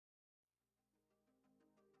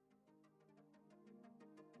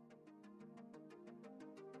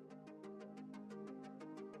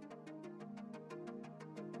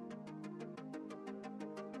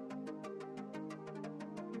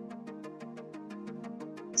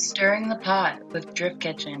Stirring the Pot with Drift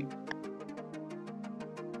Kitchen.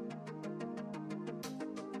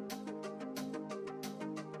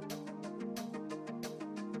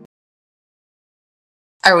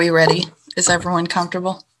 Are we ready? Is everyone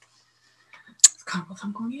comfortable? As comfortable as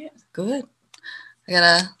I'm going to get. Good. I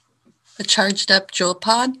got a charged up Jewel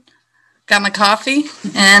pod. Got my coffee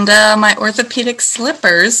and my orthopedic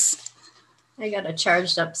slippers. I got a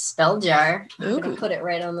charged up spell jar. Ooh. I'm going to put it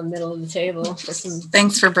right on the middle of the table. For some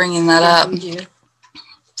Thanks for bringing that up.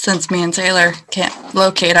 Since me and Taylor can't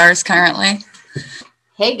locate ours currently.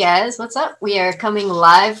 Hey guys, what's up? We are coming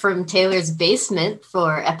live from Taylor's basement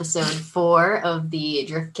for episode 4 of the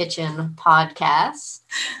Drift Kitchen podcast.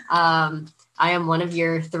 I am one of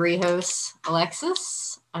your 3 hosts,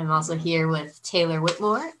 Alexis. I'm also here with Taylor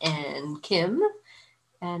Whitmore and Kim.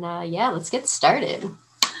 And let's get started.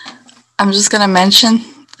 I'm just going to mention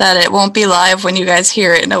that it won't be live when you guys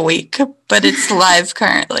hear it in a week, but it's live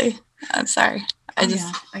currently. I'm sorry. I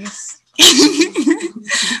guess.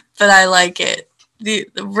 But I like it.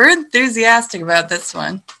 We're enthusiastic about this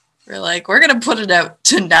one. We're going to put it out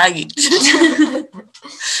tonight.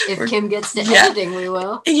 If Kim gets to editing, we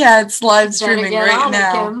will. Yeah, it's live streaming right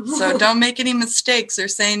now. So don't make any mistakes or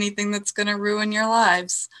say anything that's going to ruin your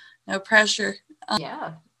lives. No pressure.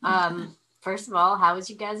 First of all, how was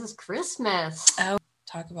you guys' Christmas? Oh,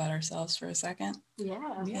 talk about ourselves for a second.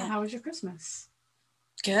 Yeah. How was your Christmas?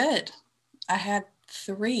 Good. I had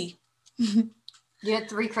 3. You had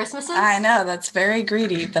 3 Christmases? I know, that's very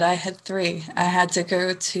greedy, but I had 3. I had to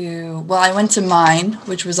go to, I went to mine,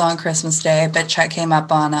 which was on Christmas Day, but Chet came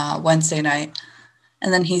up on Wednesday night.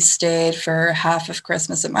 And then he stayed for half of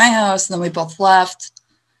Christmas at my house, and then we both left.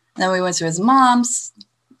 And then we went to his mom's.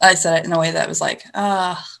 I said it in a way that was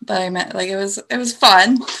but I meant it was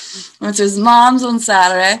fun. Went to his mom's on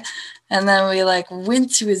Saturday, and then we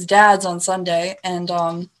went to his dad's on Sunday, and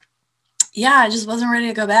I just wasn't ready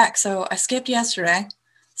to go back, so I skipped yesterday.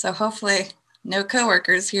 So hopefully no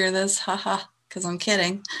coworkers hear this, haha, because I'm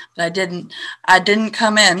kidding, but I didn't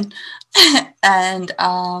come in, and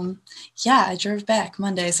I drove back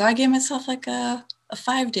Monday, so I gave myself a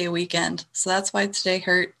 5-day weekend, so that's why today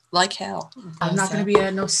hurt like hell. I'm not going to be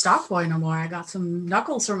a no stock boy no more. I got some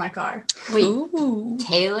knuckles for my car. Wait, Ooh.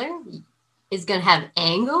 Taylor is going to have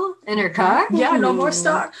angle in her car? Yeah, no more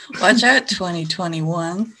stock. Watch out,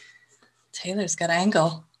 2021. Taylor's got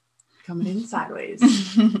angle. Coming in sideways.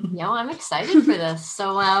 I'm excited for this.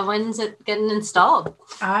 So when's it getting installed?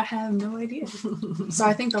 I have no idea. So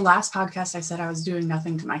I think the last podcast I said I was doing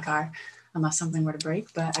nothing to my car unless something were to break,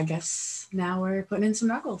 but I guess now we're putting in some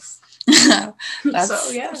knuckles.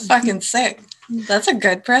 That's fucking sick. That's a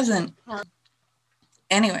good present.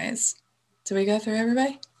 Anyways, did we go through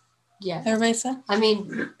everybody? Yeah. Everybody said? I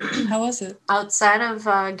mean, how was it? Outside of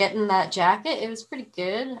getting that jacket, it was pretty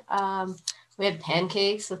good. We had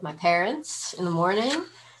pancakes with my parents in the morning.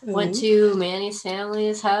 Ooh. Went to Manny's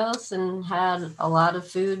family's house and had a lot of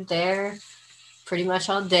food there pretty much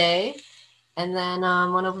all day. And then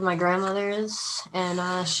went over to my grandmother's,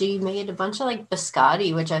 and she made a bunch of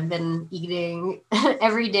biscotti, which I've been eating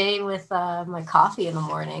every day with my coffee in the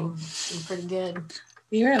morning. It's been pretty good.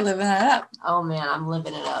 You're living it up. Oh man, I'm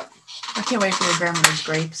living it up. I can't wait for your grandmother's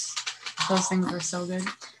grapes. Those things are so good.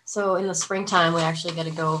 So in the springtime, we actually got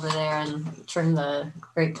to go over there and trim the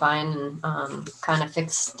grapevine and kind of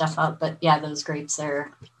fix stuff up. But yeah, those grapes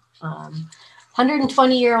are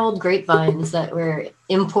 120-year-old grapevines that were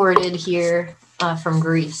imported here from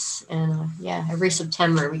Greece. And every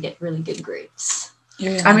September we get really good grapes.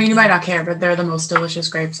 I mean, you might not care, but they're the most delicious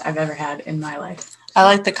grapes I've ever had in my life. I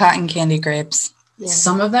like the cotton candy grapes. Yeah.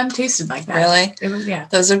 Some of them tasted like that. Really? It was, yeah.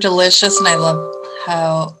 Those are delicious, and I love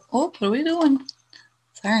how... Oh, what are we doing?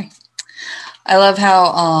 Sorry. I love how,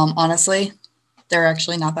 honestly, they're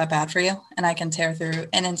actually not that bad for you, and I can tear through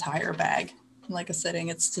an entire bag in a sitting.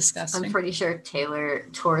 It's disgusting. I'm pretty sure Taylor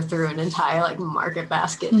tore through an entire market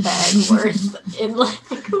basket bag worth in a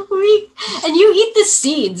week. And you eat the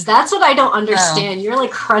seeds. That's what I don't understand. Oh. You're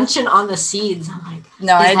crunching on the seeds. I'm like,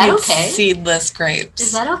 no, I eat seedless grapes.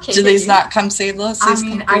 Is that okay? Do these not come seedless? I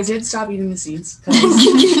mean, I did stop eating the seeds.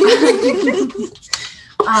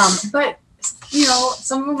 But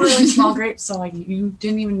some of them were really small grapes, so you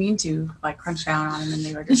didn't even mean to crunch down on them, and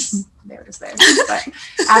they were just there. But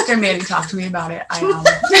after Manny talked to me about it, I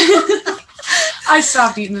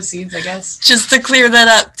stopped eating the seeds, I guess. Just to clear that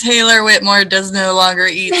up, Taylor Whitmore does no longer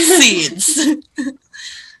eat seeds.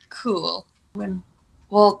 Cool.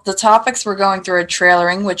 Well, the topics we're going through are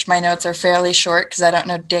trailering, which my notes are fairly short because I don't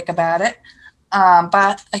know dick about it.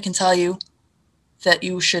 But I can tell you that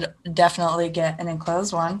you should definitely get an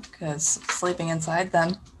enclosed one because sleeping inside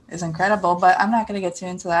them is incredible, but I'm not going to get too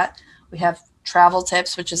into that. We have travel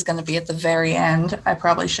tips, which is going to be at the very end. I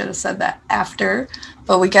probably should have said that after,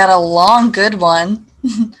 but we got a long, good one.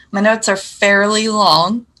 My notes are fairly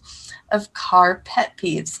long of car pet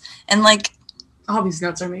peeves. And like, All these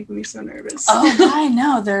notes are making me so nervous. oh, I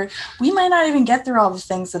know. We might not even get through all the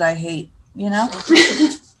things that I hate, you know?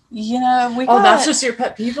 We got, that's just your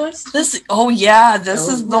pet peeve list? this is the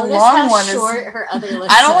Notice long how one. short her other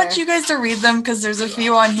lists I don't are. want you guys to read them because there's a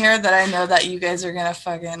few on here that I know that you guys are gonna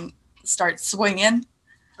fucking start swinging.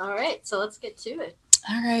 All right, so let's get to it.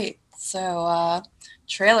 All right, so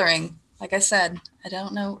trailering. Like I said, I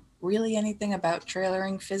don't know really anything about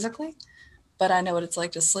trailering physically, but I know what it's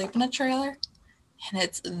like to sleep in a trailer, and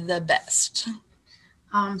it's the best.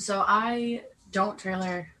 So I don't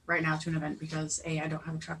trailer right now to an event because I don't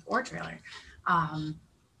have a truck or trailer.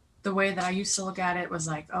 The way that I used to look at it was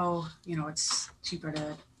like, it's cheaper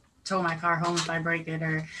to tow my car home if I break it,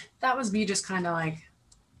 or that was me just kind of like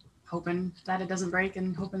hoping that it doesn't break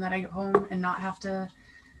and hoping that I get home and not have to,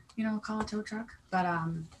 call a tow truck. But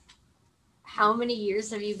how many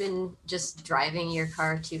years have you been just driving your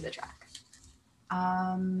car to the track?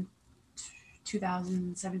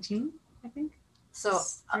 2017, I think. So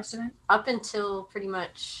first event. Up until pretty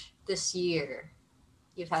much this year,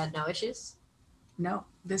 you've had no issues? No,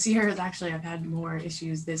 this year is actually, I've had more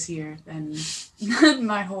issues this year than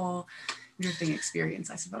my whole drifting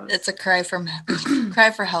experience, I suppose. It's a cry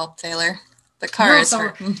for help, Taylor. The car is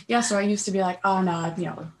hurting. Yeah, so I used to be like, oh no, if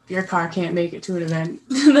your car can't make it to an event,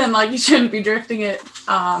 then like you shouldn't be drifting it.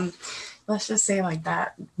 Let's just say like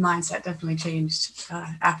that mindset definitely changed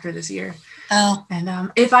after this year. Oh.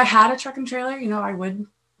 And if I had a truck and trailer, I would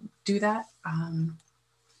do that.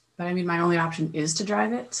 But I mean, my only option is to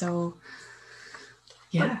drive it. So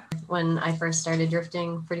yeah. When I first started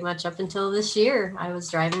drifting, pretty much up until this year, I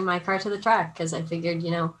was driving my car to the track because I figured,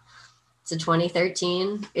 it's a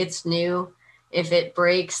 2013, it's new. If it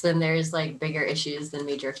breaks, then there's like bigger issues than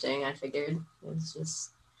me drifting. I figured it's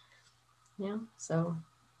just, so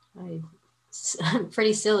I'm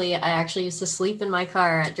pretty silly. I actually used to sleep in my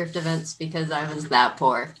car at drift events because I was that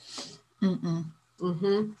poor.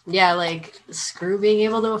 Yeah, like screw being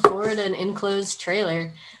able to afford an enclosed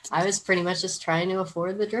trailer. I was pretty much just trying to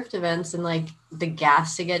afford the drift events and like the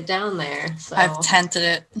gas to get down there. So I've tented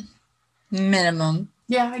it minimum.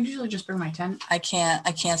 Yeah, I usually just bring my tent. I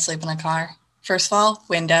can't sleep in a car. First of all,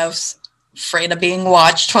 windows. Afraid of being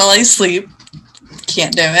watched while I sleep.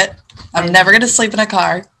 Can't do it. I'm never gonna sleep in a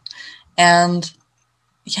car. And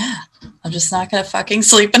yeah, I'm just not gonna fucking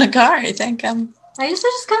sleep in a car. I used to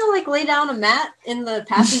just kind of like lay down a mat in the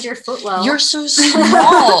passenger footwell. You're so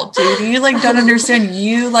small, dude. You like don't understand.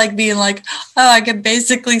 You like being like, oh, I could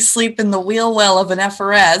basically sleep in the wheel well of an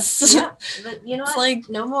FRS. Yeah, but you know what? Like,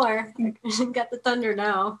 no more. Got the Thunder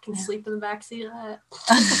now. Can sleep in the backseat of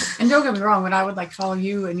that. And don't get me wrong, when I would like follow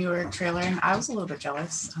you and you were trailering, I was a little bit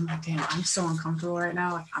jealous. I'm like, damn, I'm so uncomfortable right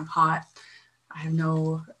now. Like I'm hot. I have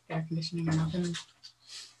no air conditioning or nothing.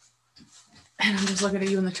 And I'm just looking at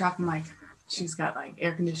you in the truck. I'm like, she's got like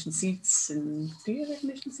air conditioned seats. And do you have air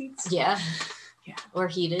conditioned seats? Yeah. Yeah. Or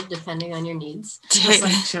heated, depending on your needs. Just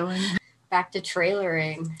like chilling. Back to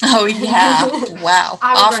trailering. Oh yeah. Wow.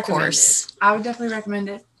 Of course. I would definitely recommend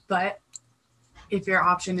it. But if your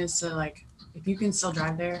option is to like, if you can still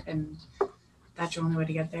drive there and that's your only way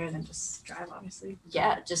to get there, then just drive, obviously.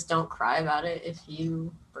 Yeah, just don't cry about it if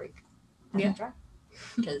you break. Yeah.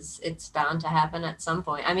 Because it's bound to happen at some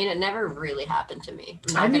point. I mean, it never really happened to me.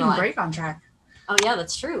 I didn't even break on track. Oh yeah,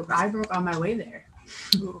 that's true. I broke on my way there.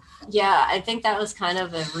 Yeah, I think that was kind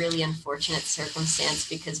of a really unfortunate circumstance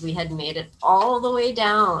because we had made it all the way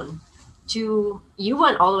down to, you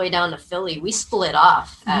went all the way down to Philly. We split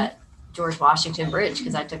off at George Washington Bridge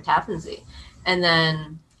because I took Tappan Zee. And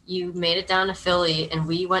then you made it down to Philly and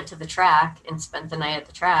we went to the track and spent the night at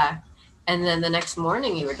the track. And then the next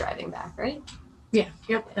morning you were driving back, right? Yeah.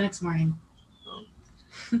 Yep. The next morning.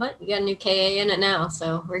 But you got a new KA in it now,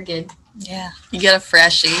 so we're good. Yeah. You get a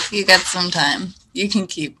freshie. You got some time. You can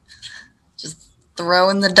keep just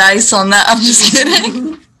throwing the dice on that. I'm just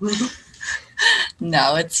kidding.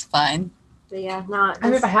 No, it's fine. But yeah, no. I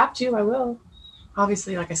mean, if I have to, I will.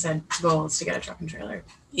 Obviously, like I said, the goal is to get a truck and trailer.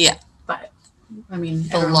 Yeah. But I mean,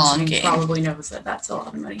 the long game probably knows that that's a lot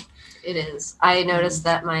of money. It is. I noticed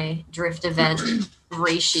that my drift event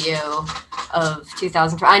ratio of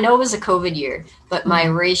 2020, I know it was a COVID year, but my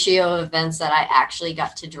ratio of events that I actually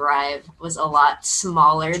got to drive was a lot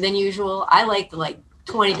smaller than usual. I like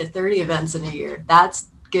 20 to 30 events in a year. That's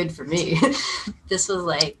good for me. This was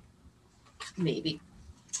like maybe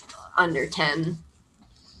under 10.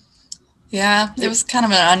 Yeah, it was kind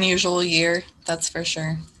of an unusual year. That's for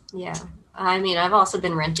sure. Yeah. I mean, I've also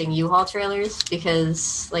been renting U-Haul trailers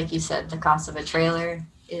because, like you said, the cost of a trailer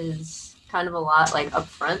is kind of a lot, like, up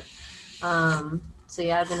front. So,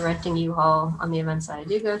 yeah, I've been renting U-Haul on the events that I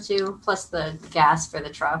do go to, plus the gas for the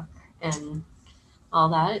truck and all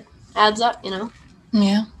that. It adds up, you know?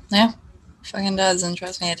 Yeah. Fucking does, and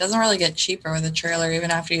trust me, it doesn't really get cheaper with a trailer even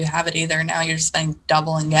after you have it either. Now you're spending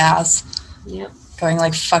double in gas. Yep. Going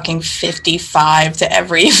like fucking 55 to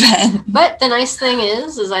every event. But the nice thing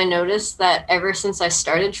is I noticed that ever since I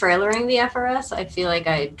started trailering the FRS, I feel like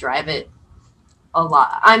I drive it a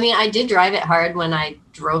lot. I mean, I did drive it hard when I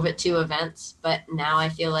drove it to events, but now I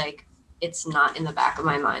feel like it's not in the back of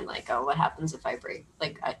my mind like, oh, what happens if I break?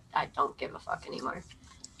 Like, I don't give a fuck anymore.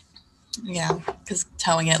 Yeah, because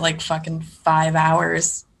towing it like fucking 5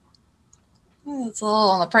 hours, it's a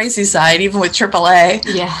little on the pricey side, even with AAA.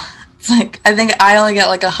 Yeah. It's like, I think I only get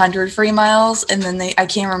like 100 free miles, and then I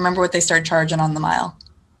can't remember what they start charging on the mile.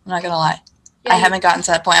 I'm not going to lie. Yeah, I haven't gotten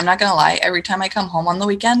to that point. I'm not going to lie. Every time I come home on the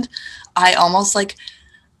weekend, I almost like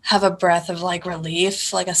have a breath of like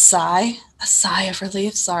relief, like a sigh of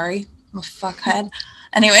relief. Sorry, I'm a fuckhead.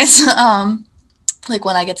 Anyways, like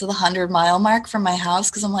when I get to the 100-mile mark from my house,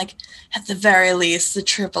 because I'm like, at the very least, the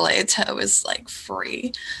AAA tow is like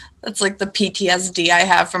free. That's like the PTSD I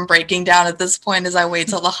have from breaking down at this point is I wait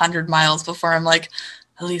till the 100 miles before I'm like,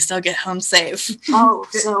 at least I'll get home safe. Oh,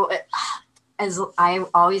 so as I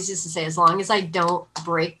always used to say, as long as I don't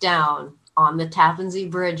break down on the Tappan Zee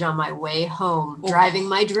Bridge on my way home, driving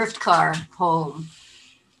my drift car home,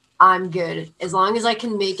 I'm good. As long as I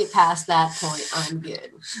can make it past that point, I'm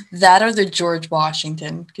good. That or the George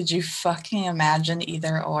Washington. Could you fucking imagine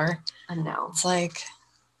either or? No. It's like,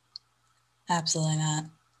 absolutely not.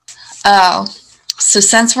 Oh, so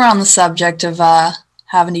since we're on the subject of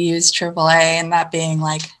having to use AAA and that being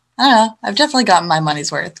like, I don't know, I've definitely gotten my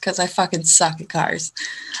money's worth because I fucking suck at cars.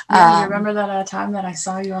 Yeah, you remember that time that I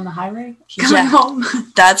saw you on the highway coming home?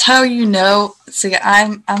 That's how you know. See,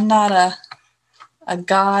 I'm not a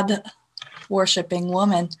God worshipping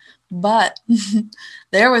woman, but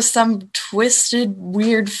there was some twisted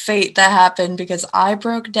weird fate that happened because I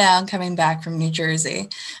broke down coming back from New Jersey.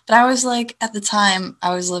 But I was like, at the time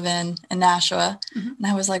I was living in Nashua, and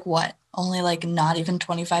I was like, what, only like not even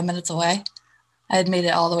 25 minutes away? I had made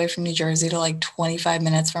it all the way from New Jersey to like 25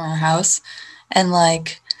 minutes from our house, and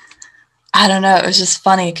like, I don't know, it was just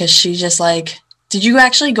funny because she just like, did you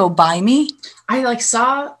actually go by me? I like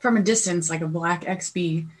saw from a distance like a black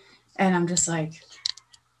XB, and I'm just like,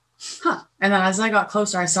 huh. And then as I got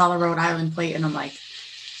closer, I saw the Rhode Island plate, and I'm like,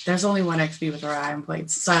 there's only one XB with Rhode Island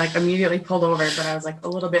plates. So I like immediately pulled over, but I was like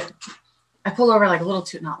I pulled over like a little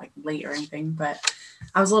too, not like late or anything, but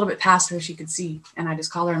I was a little bit past where she could see. And I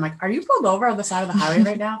just called her and I'm like, are you pulled over on the side of the highway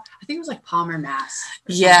right now? I think it was like Palmer, Mass.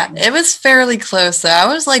 Yeah, it was fairly close though. I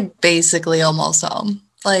was like basically almost home.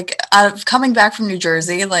 Like coming back from New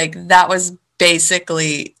Jersey, like that was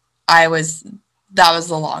basically, that was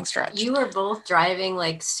the long stretch. You were both driving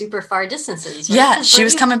like super far distances, right? Yeah, she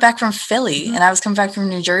was coming back from Philly and I was coming back from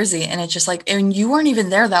New Jersey, and it just like, and you weren't even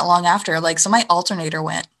there that long after. Like, so my alternator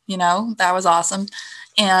went, you know, that was awesome.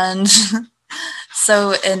 And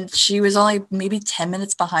so, and she was only maybe 10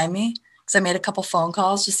 minutes behind me because I made a couple phone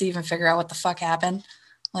calls just to even figure out what the fuck happened.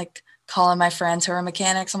 Like, calling my friends who are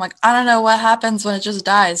mechanics. I'm like, I don't know what happens when it just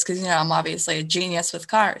dies because, you know, I'm obviously a genius with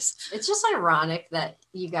cars. It's just ironic that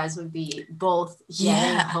you guys would be both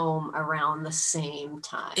getting home around the same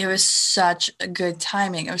time. It was such a good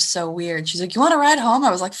timing. It was so weird. She's like, you want to ride home?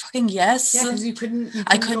 I was like, fucking yes. Yeah, because you couldn't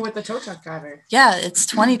go with the tow truck driver. Yeah, it's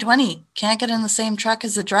 2020. Can't get in the same truck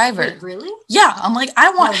as the driver. Wait, really? Yeah, I'm like, I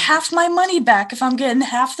want half my money back if I'm getting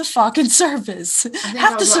half the fucking service.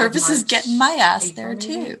 Half the service is getting my ass April, there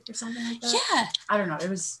too. Or something like that. Yeah. I don't know. It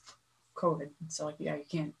was COVID, so like, yeah, they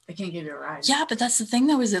can't give you a ride. Yeah, but that's the thing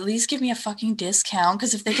though, is at least give me a fucking discount,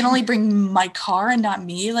 because if they can only bring my car and not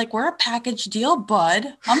me, like, we're a package deal, bud.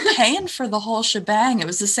 I'm paying for the whole shebang. It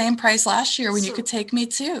was the same price last year when you could take me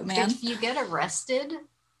too, man. If you get arrested,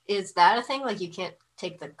 is that a thing? Like, you can't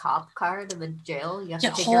take the cop car to the jail? You have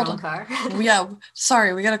to take your own car? Yeah,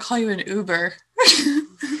 sorry, we gotta call you an Uber.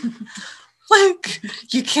 Like,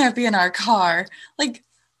 you can't be in our car. Like,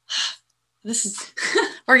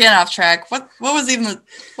 we're getting off track. What was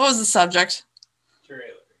the subject?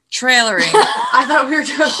 Trailering. I thought we were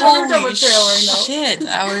done with trailering though. Shit.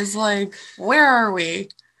 I was like, where are we?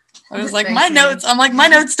 I was like, my notes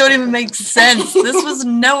don't even make sense. This was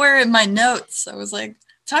nowhere in my notes. I was like,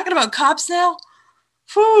 talking about cops now?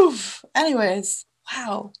 Whew. Anyways,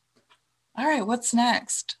 wow. All right, what's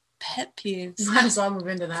next? Pet peeves. Might as well move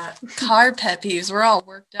into that. Car pet peeves. We're all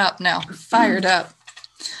worked up now. Fired up.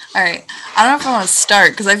 All right. I don't know if I want to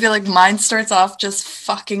start because I feel like mine starts off just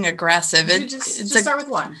fucking aggressive. Just start with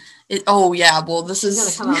one. Oh, yeah. Well, this She's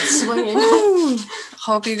is... gonna come out swinging.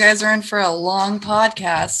 Hope you guys are in for a long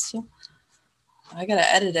podcast. I got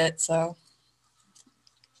to edit it, so...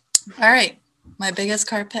 All right. My biggest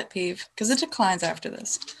car pet peeve, because it declines after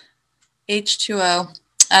this. H2O.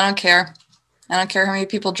 I don't care. I don't care how many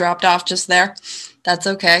people dropped off just there. That's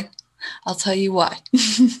okay. I'll tell you why.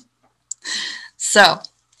 So,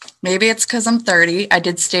 maybe it's because I'm 30. I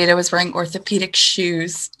did state I was wearing orthopedic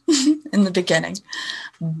shoes in the beginning.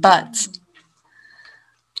 But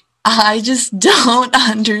I just don't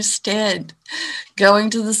understand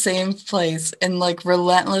going to the same place and like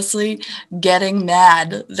relentlessly getting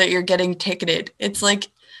mad that you're getting ticketed. It's like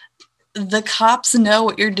the cops know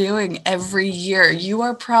what you're doing every year. You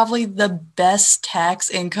are probably the best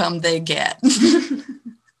tax income they get.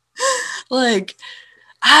 Like,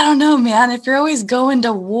 I don't know, man. If you're always going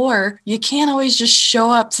to war, you can't always just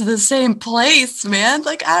show up to the same place, man.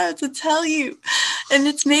 Like, I have to tell you. And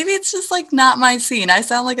maybe it's just like not my scene. I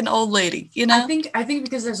sound like an old lady, you know? I think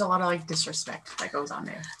because there's a lot of like disrespect that goes on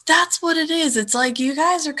there. That's what it is. It's like you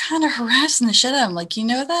guys are kind of harassing the shit out of them. Like, you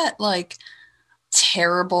know that like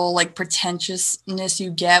terrible like pretentiousness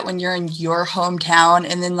you get when you're in your hometown,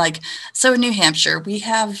 and then like, so in New Hampshire we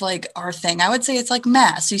have like our thing. I would say it's like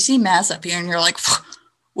Mass. You see Mass up here and you're like,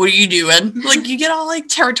 what are you doing? Like, you get all like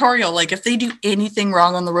territorial. Like, if they do anything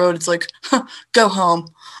wrong on the road, it's like, go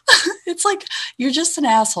home. It's like, you're just an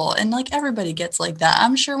asshole. And like, everybody gets like that.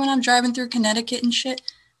 I'm sure when I'm driving through Connecticut and shit,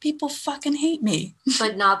 people fucking hate me.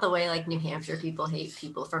 But not the way like New Hampshire people hate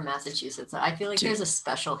people from Massachusetts. I feel like there's a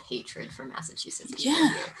special hatred for Massachusetts people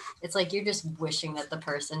here. It's like you're just wishing that the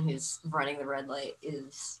person who's running the red light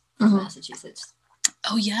is from Massachusetts.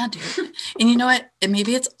 Oh, yeah, dude. And you know what?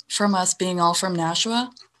 Maybe it's from us being all from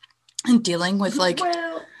Nashua and dealing with, like...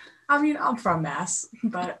 Well, I mean, I'm from Mass,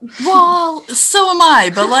 but... Well, so am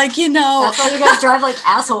I, but, like, you know... That's why you guys drive like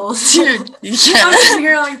assholes. Dude, yeah. I'm sitting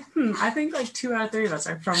here like, I think like 2 out of 3 of us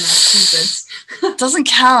are from Massachusetts. Doesn't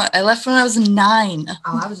count. I left when I was 9.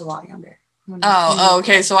 Oh, I was a lot younger. Oh,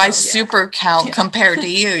 okay. So I super count compared to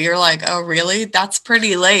you. You're like, oh, really? That's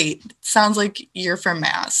pretty late. Sounds like you're from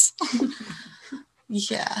Mass.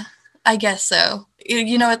 Yeah, I guess so.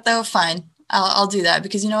 You know what, though? Fine. I'll do that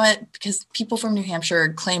because you know what? Because people from New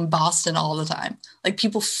Hampshire claim Boston all the time. Like,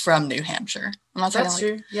 people from New Hampshire. I'm not That's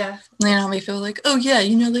saying, like, true, yeah. You know how many people are like, oh, yeah,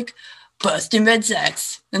 you know, like, Boston Red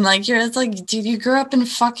Sox. And, like, it's like, dude, you grew up in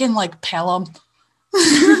fucking, like, Pelham.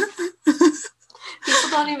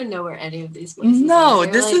 People don't even know where any of these places No, are.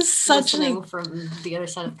 They're, this like, is such listening from the other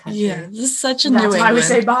side of the country. Yeah, this is such a That's New why England. we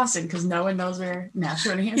say Boston, because no one knows where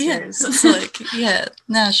Nashua, New Hampshire is. It's like, yeah,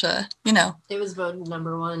 Nashua, you know. It was voted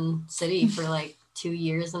 #1 city for like 2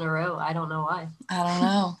 years in a row. I don't know why. I don't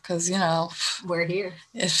know, because, you know. We're here.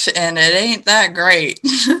 And it ain't that great.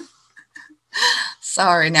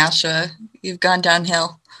 Sorry, Nashua. You've gone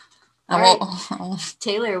downhill.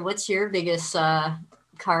 Taylor, what's your biggest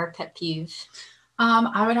car pet peeve?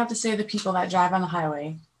 I would have to say the people that drive on the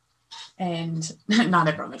highway, and not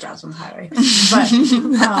everyone that drives on the highway, but just the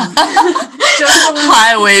ones,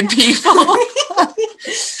 highway people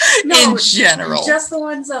no, in general. Just the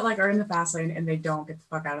ones that like are in the fast lane and they don't get the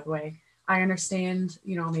fuck out of the way. I understand,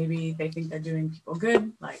 you know, maybe they think they're doing people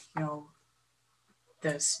good, like, you know,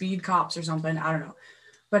 the speed cops or something. I don't know.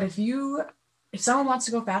 But if someone wants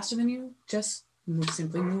to go faster than you, just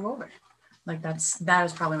simply move over. Like that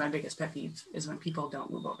is probably my biggest pet peeve is when people don't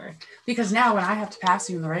move over. Because now when I have to pass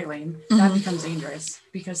you in the right lane, that becomes dangerous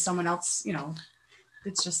because someone else, you know,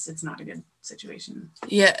 it's not a good situation.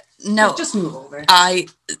 Yeah, no. Just move over. I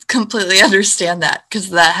completely understand that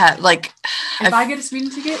because like if I get a speeding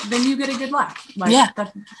ticket, then you get a good laugh. Like, yeah,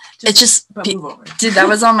 but move over. Dude, that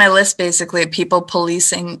was on my list basically. People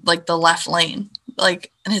policing like the left lane.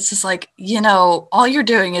 Like, and it's just like, you know, all you're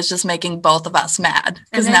doing is just making both of us mad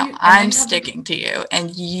because now I'm sticking to you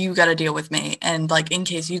and you got to deal with me. And like, in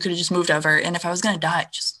case you could have just moved over. And if I was going to die,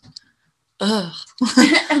 just, ugh,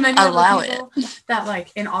 and then you allow have it. That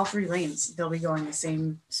like in all 3 lanes, they'll be going the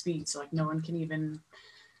same speed. So like no one can even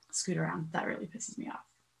scoot around. That really pisses me off.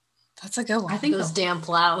 That's a good one. I think those damn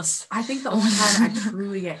plows. I think the only time I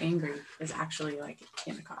truly get angry is actually like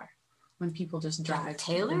in the car when people just drive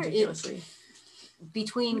Taylor ridiculously.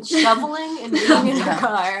 Between shoveling and being in the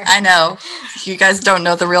car. I know. You guys don't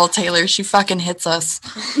know the real Taylor. She fucking hits us.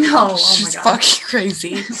 No, she's oh my God. fucking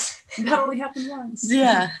crazy. That only happened once.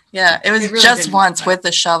 Yeah. It was really just didn't, once but... with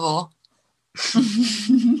the shovel.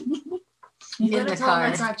 In the car.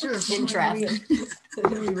 That's not true. In traffic. You're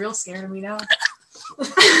gonna be real scared of me now.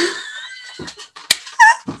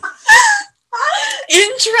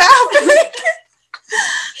 in traffic.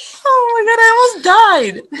 Oh my god, I almost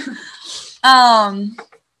died. I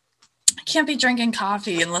can't be drinking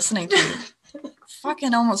coffee and listening to you.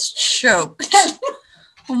 Fucking almost choked.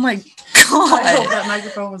 Oh my god. I hope that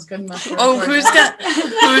microphone was good enough. Oh, who's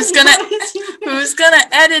gonna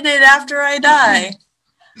edit it after I die?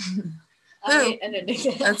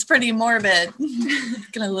 That's pretty morbid.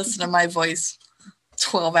 Gonna listen to my voice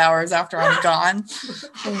 12 hours after I'm gone.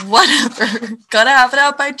 Whatever. Gotta have it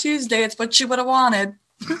out by Tuesday. It's what you would have wanted.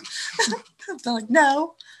 I'm like,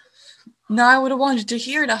 no, I would have wanted to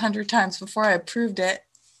hear it 100 times before I approved it.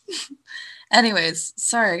 Anyways,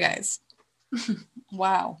 sorry guys.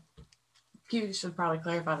 Wow. You should probably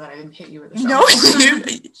clarify that I didn't hit you with a shovel. No,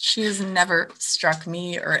 she's never struck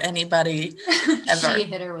me or anybody ever. She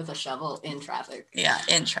hit her with a shovel in traffic. Yeah,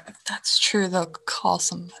 in traffic. That's true. They'll call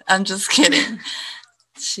somebody. I'm just kidding.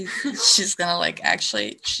 She's gonna like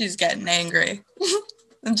actually. She's getting angry.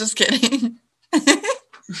 I'm just kidding.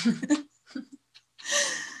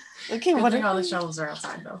 Okay, what are all the shovels are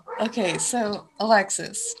outside though? Okay, so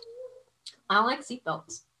Alexis. I like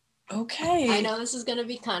seatbelts. Okay. I know this is going to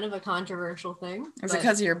be kind of a controversial thing. Is it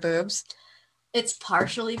because of your boobs? It's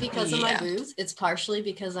partially because of my boobs. It's partially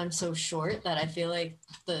because I'm so short that I feel like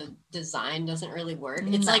the design doesn't really work.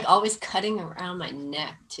 It's like always cutting around my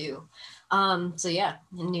neck too. So yeah,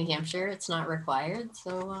 in New Hampshire, it's not required.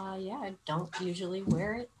 So yeah, I don't usually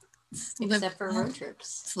wear it. Except for road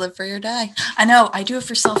trips. Live for your day. I know. I do it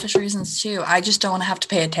for selfish reasons too. I just don't want to have to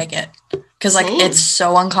pay a ticket because like it's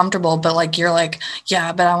so uncomfortable. But like you're like,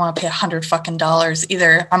 yeah, but I want to pay $100 fucking.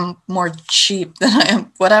 Either I'm more cheap than I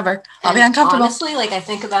am. Whatever. I'll be uncomfortable. Honestly, like I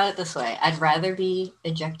think about it this way: I'd rather be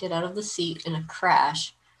ejected out of the seat in a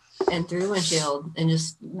crash and through the windshield and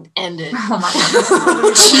just end it. Oh my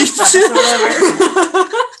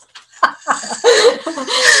God.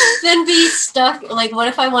 Then be stuck. Like, what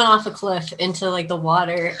if I went off a cliff into like the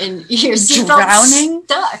water and you're drowning?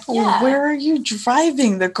 Stuck. Yeah. Where are you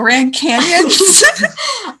driving? The Grand Canyon?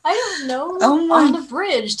 I don't know. On the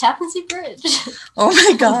bridge, Tappan Zee Bridge. Oh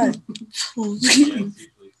my God! Please.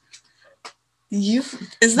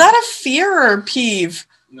 Is that a fear or a peeve?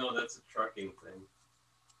 No, that's a trucking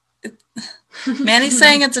thing. Manny's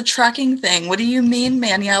saying it's a trucking thing. What do you mean,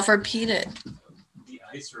 Manny? I'll repeat it.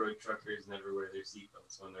 Ice road truckers never wear their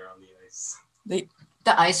seatbelts when they're on the ice.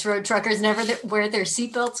 The ice road truckers never wear their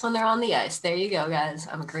seatbelts when they're on the ice. There you go, guys.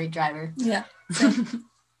 I'm a great driver. Yeah.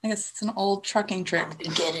 I guess it's an old trucking trick.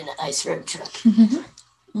 Get in an ice road truck.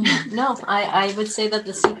 No, I would say that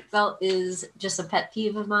the seatbelt is just a pet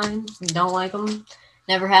peeve of mine. Don't like them.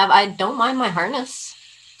 Never have. I don't mind my harness.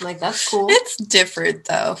 Like, that's cool. It's different,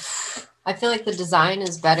 though. I feel like the design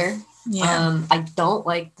is better. Yeah. I don't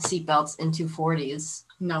like the seatbelts in 240s.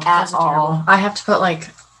 No, at all. Terrible. I have to put like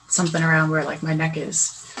something around where like my neck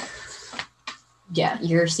is. Yeah,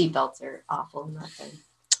 your seatbelts are awful in that thing.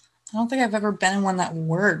 I don't think I've ever been in one that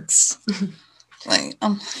works. Like,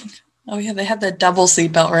 oh yeah, they had the double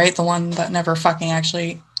seatbelt, right? The one that never fucking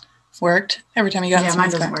actually worked. Every time you got in mine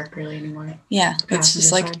doesn't work really anymore. Yeah, it's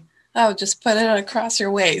just like, just put it across your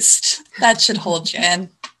waist. That should hold you in.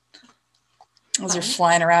 As you're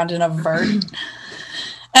flying around in a vert.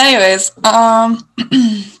 Anyways,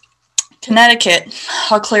 Connecticut.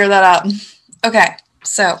 I'll clear that up. Okay,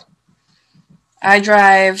 so I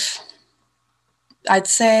drive, I'd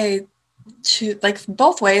say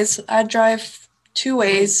both ways. I drive 2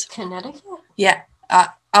 ways. Connecticut? Yeah,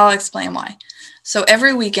 I'll explain why. So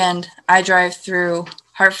every weekend I drive through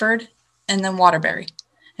Hartford and then Waterbury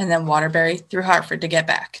through Hartford to get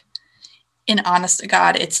back. And honest to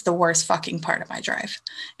God, it's the worst fucking part of my drive.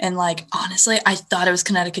 And like, honestly, I thought it was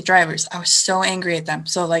Connecticut drivers. I was so angry at them.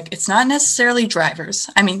 So like, it's not necessarily drivers.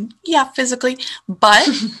 I mean, yeah, physically, but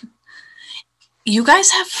you guys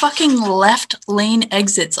have fucking left lane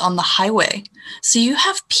exits on the highway. So you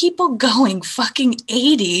have people going fucking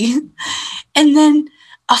 80 and then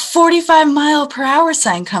a 45-mile-per-hour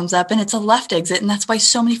sign comes up and it's a left exit, and that's why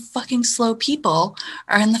so many fucking slow people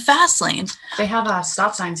are in the fast lane. They have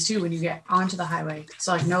stop signs too when you get onto the highway.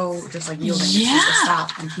 So like no, just like yielding, it's just a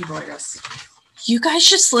stop, and people are just. You guys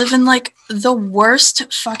just live in like the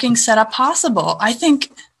worst fucking setup possible. I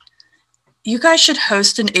think you guys should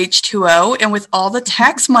host an H2O, and with all the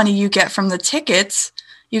tax money you get from the tickets,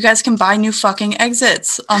 you guys can buy new fucking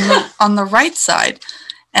exits on the right side,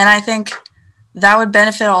 and I think that would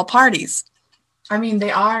benefit all parties. I mean,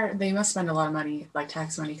 they must spend a lot of money, like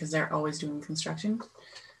tax money, because they're always doing construction.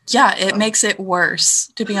 Yeah, it makes it worse,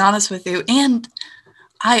 to be honest with you. And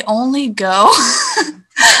I only go,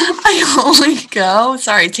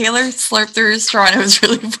 sorry, Taylor slurped through his straw and it was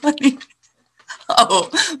really funny. Oh,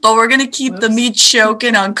 but we're going to keep the Whoops. me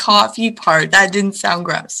choking on coffee part. That didn't sound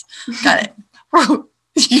gross. Got it.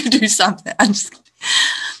 You do something. I'm just kidding.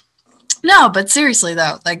 No, but seriously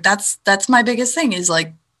though, like that's my biggest thing is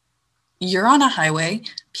like you're on a highway,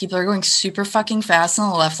 people are going super fucking fast in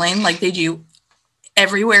the left lane like they do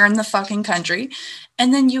everywhere in the fucking country,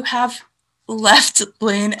 and then you have left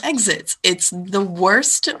lane exits. It's the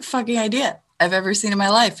worst fucking idea I've ever seen in my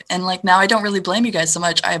life. And like now I don't really blame you guys so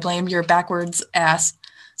much. I blame your backwards ass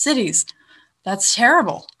cities. That's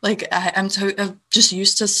terrible. Like I'm just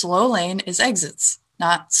used to slow lane is exits,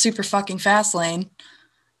 not super fucking fast lane.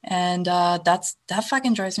 And that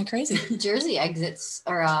fucking drives me crazy. Jersey exits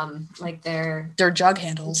are like their jug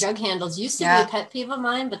handles. Jug handles used to be a pet peeve of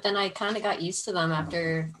mine, but then I kind of got used to them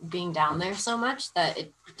after being down there so much that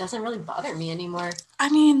it doesn't really bother me anymore. I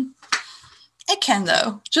mean, it can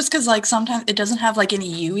though, just because like sometimes it doesn't have like any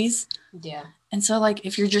U's. Yeah. And so like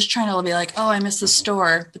if you're just trying to be like, oh, I missed the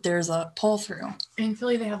store, but there's a pull through. In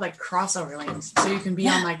Philly, they have like crossover lanes, so you can be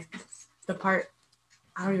on like the part.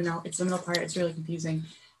 I don't even know. It's the middle part. It's really confusing.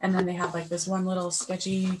 And then they have like this one little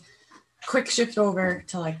sketchy quick shift over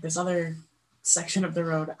to like this other section of the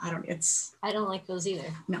road. I don't like those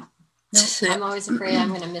either. No. I'm always afraid I'm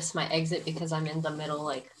going to miss my exit because I'm in the middle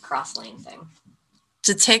like cross lane thing.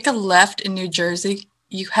 To take a left in New Jersey,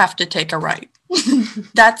 you have to take a right.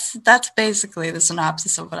 That's basically the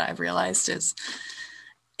synopsis of what I've realized is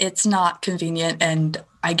it's not convenient. And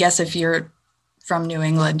I guess if you're from New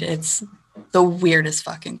England, it's the weirdest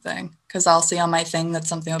fucking thing. Because I'll see on my thing that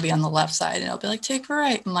something will be on the left side and it'll be like, take a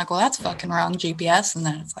right. I'm like, well, that's fucking wrong, GPS. And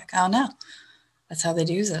then it's like, oh no, that's how they'd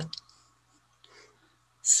use it.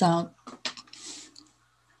 So,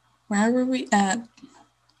 where were we at?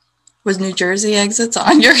 Was New Jersey exits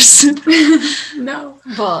on yours? No.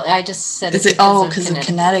 Well, I just said Is it? Oh, because of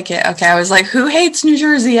Connecticut. Okay, I was like, who hates New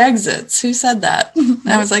Jersey exits? Who said that? And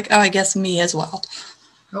I was like, oh, I guess me as well.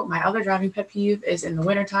 Oh, my other driving pet peeve is in the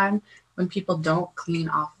wintertime when people don't clean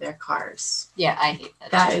off their cars. Yeah, I hate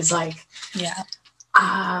that. That is like, yeah,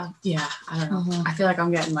 I don't know. Mhm. I feel like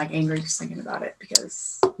I'm getting like angry just thinking about it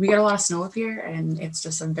because we get a lot of snow up here, and it's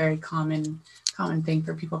just a very common thing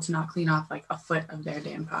for people to not clean off like a foot of their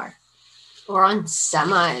damn car. Or on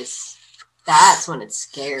semis. That's when it's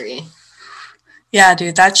scary. Yeah,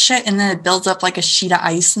 dude, that shit, and then it builds up like a sheet of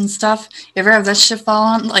ice and stuff. You ever have that shit fall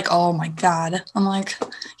on? Like, oh my god. I'm like,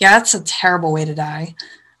 yeah, that's a terrible way to die.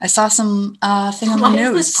 I saw some thing on the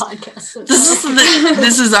news. This podcast so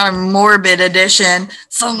This is our morbid edition.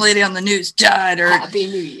 Some lady on the news died, or Happy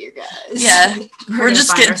New Year, guys. yeah, We're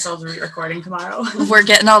just find ourselves recording tomorrow. We're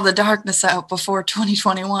getting all the darkness out before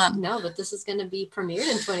 2021. No, but this is going to be premiered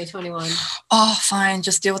in 2021. Oh, fine.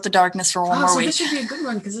 Just deal with the darkness for one more so week. this should be a good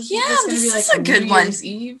one because this Yeah, is going to be this like is a good New one. Year's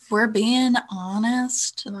Eve. We're being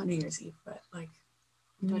honest. Well, not New Year's Eve, but like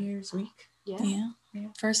New Year's week. Yeah.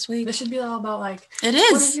 First week. This should be all about like It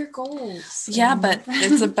what is. are your goals? Yeah, but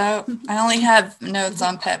it's about. I only have notes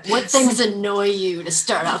on pet peeves. What things annoy you to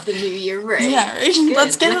start off the new year right? Yeah, Good.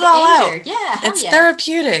 let's get With it all anger. out. Yeah, hell It's yeah.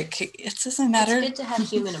 therapeutic. It doesn't matter. It's good to have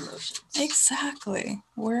human emotions. Exactly.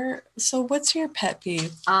 So what's your pet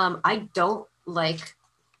peeve? I don't like.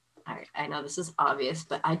 I know this is obvious,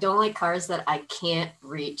 but I don't like cars that I can't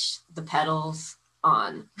reach the pedals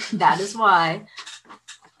on. That is why.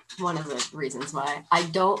 One of the reasons why I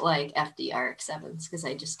don't like FDRX7s because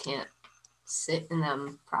I just can't sit in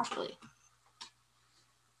them properly.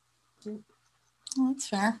 Well, that's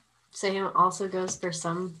fair. Same also goes for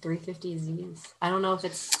some 350Zs. I don't know if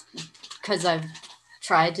it's because I've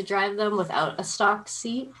tried to drive them without a stock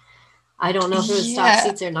seat. I don't know if it was stock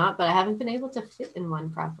seats or not, but I haven't been able to fit in one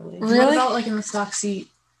properly. Really? What about like in the stock seat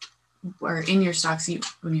or in your stock seat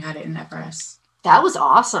when you had it in FRS? That was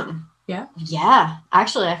awesome. Yeah? Yeah.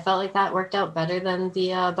 Actually, I felt like that worked out better than the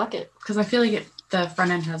bucket. Because I feel like the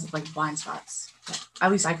front end has like blind spots. But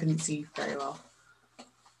at least I couldn't see very well.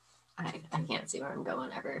 I can't see where I'm going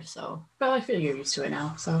ever, so. But I feel you're used to it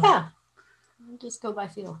now, so. Yeah. I'll just go by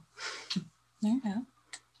feel. There you go.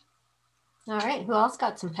 All right. Who else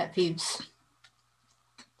got some pet peeves?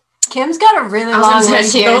 Kim's got a really long gonna say,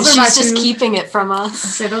 list here, and those are my she's just two- keeping it from I'd us.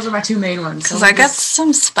 say those are my two main ones. Because I got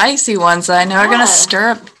some spicy ones that I know are going to stir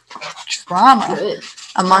up drama Good.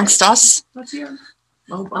 amongst us. What's your?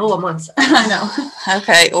 Oh, amongst I know.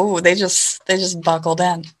 Okay. Oh, they just buckled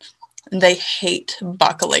in. And they hate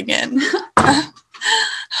buckling in.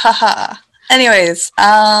 Haha. Anyways,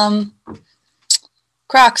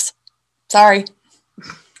 Crocs. Sorry.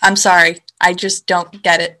 I'm sorry. I just don't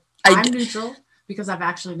get it. I'm neutral because I've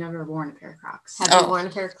actually never worn a pair of Crocs. Have you worn a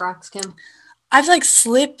pair of Crocs, Kim? I've like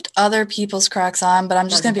slipped other people's Crocs on, but I'm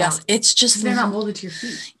just going to be honest. It's just They're not molded to your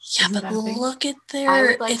feet. Yeah, Isn't but that a thing? look at their. I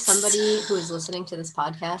would like it's- somebody who is listening to this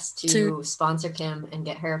podcast to sponsor Kim and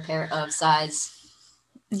get her a pair of size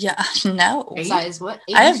Yeah, no. 8? size what?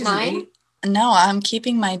 I have 9? No, I'm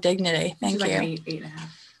keeping my dignity. Thank She's you. like an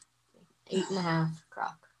 8.5. 8.5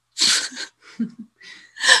 Croc.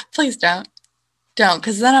 Please don't. Don't,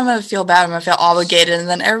 because then I'm going to feel bad. I'm going to feel obligated, and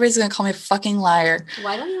then everybody's going to call me a fucking liar.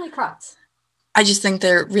 Why don't you like Crocs? I just think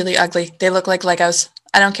they're really ugly. They look like Legos.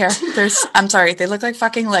 I don't care. I'm sorry. They look like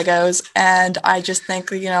fucking Legos, and I just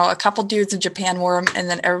think, a couple dudes in Japan wore them, and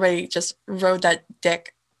then everybody just rode that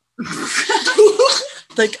dick.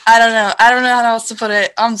 Like, I don't know how else to put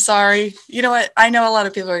it. I'm sorry. You know what? I know a lot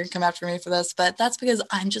of people are going to come after me for this, but that's because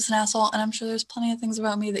I'm just an asshole, and I'm sure there's plenty of things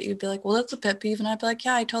about me that you'd be like, well, that's a pet peeve, and I'd be like,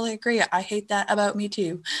 yeah, I totally agree. I hate that about me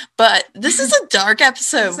too. But this is a dark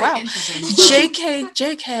episode. Wow.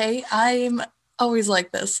 JK, I'm always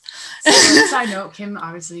like this. So, side note, Kim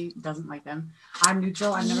obviously doesn't like them. I'm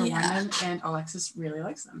neutral. I've never worn them, and Alexis really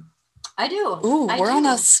likes them. I do. Ooh, I we're do. on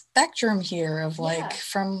a spectrum here of Yeah.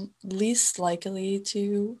 from least likely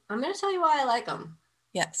to I'm going to tell you why I like them.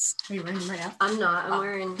 yes. Are you wearing them right now? I'm not. I'm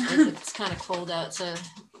wearing, it's kind of cold out to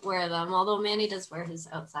wear them, although Manny does wear his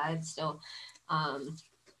outside still.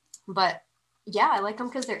 But yeah, I like them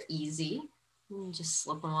because they're easy. You can just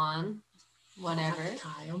slip them on whenever.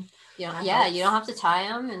 Tie 'em. Yeah, you don't have to tie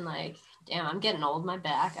them, and damn, I'm getting old. My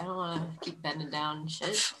back. I don't want to keep bending down and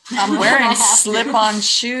shit. I'm I wearing have to. slip-on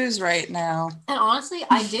shoes right now. And honestly,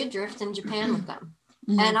 I did drift in Japan with them.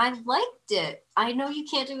 Mhm. And I liked it. I know you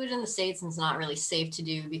can't do it in the States, and it's not really safe to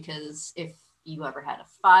do because if you ever had a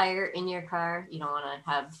fire in your car, you don't want to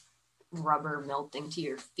have rubber melting to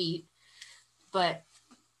your feet. But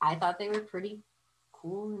I thought they were pretty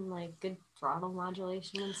cool and good throttle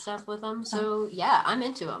modulation and stuff with them. So yeah, I'm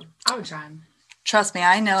into them. I would try them. Trust me,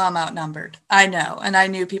 I know I'm outnumbered. I know. And I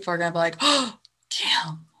knew people are going to be like, oh,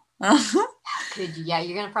 damn. Yeah,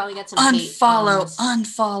 you're going to probably get some hate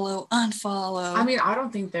Unfollow. I mean, I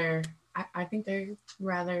don't think they're. I think they're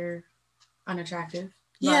rather unattractive.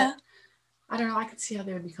 but Yeah. I don't know. I could see how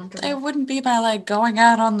they would be comfortable. It wouldn't be my going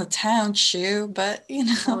out on the town shoe, but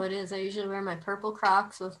Oh, it is. I usually wear my purple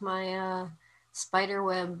Crocs with my spider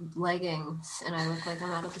web leggings, and I look like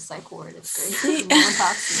I'm out of the psych ward. It's great. No one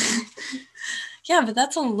talks to me. Yeah, but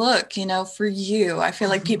that's a look, for you. I feel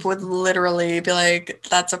like people would literally be like,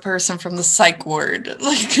 that's a person from the psych ward.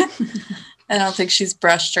 I don't think she's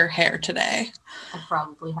brushed her hair today. I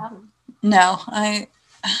probably haven't. No, I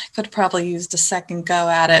could have probably used a second go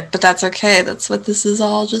at it, but that's okay. That's what this is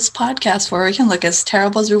all just podcast for. We can look as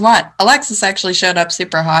terrible as we want. Alexis actually showed up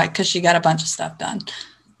super hot because she got a bunch of stuff done.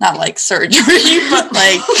 Not like surgery, but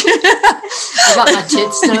I got my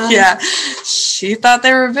tits done. Yeah, she thought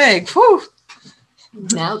they were big. Whew.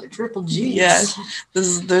 Now they're triple G's. Yeah,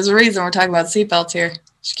 there's a reason we're talking about seatbelts here.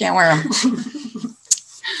 She can't wear them.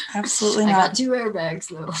 Absolutely I not. got 2 airbags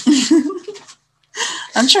though.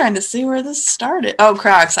 I'm trying to see where this started. Oh,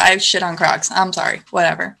 Crocs. I shit on Crocs. I'm sorry.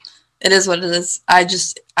 Whatever. It is what it is. I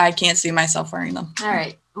can't see myself wearing them. All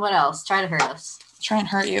right. What else? Try to hurt us. Try and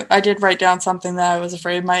hurt you. I did write down something that I was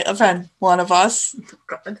afraid might offend one of us.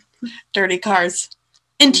 God. Dirty cars.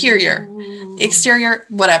 Interior. Ooh. Exterior,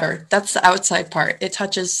 whatever. That's the outside part. It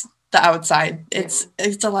touches the outside. It's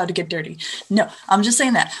allowed to get dirty. No, I'm just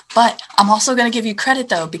saying that. But I'm also going to give you credit,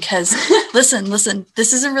 though, because listen,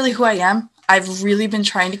 this isn't really who I am. I've really been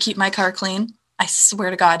trying to keep my car clean. I swear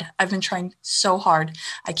to God, I've been trying so hard.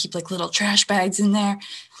 I keep little trash bags in there.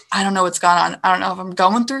 I don't know what's going on. I don't know if I'm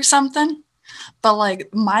going through something,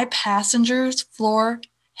 but my passenger's floor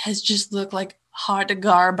has just looked like hot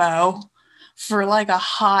garbo for a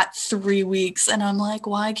hot 3 weeks. And I'm like,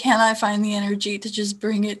 why can't I find the energy to just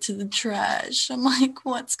bring it to the trash? I'm like,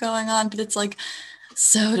 what's going on? But it's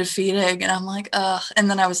so defeating. And I'm like, ugh. And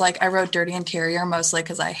then I was I wrote dirty interior mostly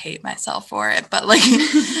because I hate myself for it. But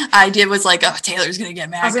I did was oh, Taylor's going to get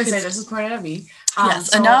mad. I was going to say, this is pointed at me.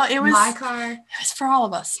 Yes. So No, it was my car. It was for all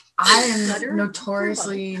of us. I am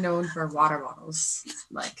notoriously known for water bottles.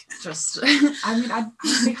 I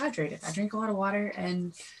stay hydrated. I drink a lot of water,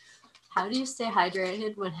 and How do you stay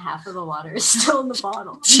hydrated when half of the water is still in the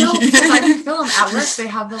bottle? no, because I can fill them. At work, they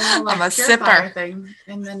have the little I'm a purifier sipper. thing,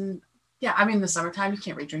 and then in the summertime you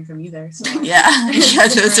can't really drink them either. So Yeah.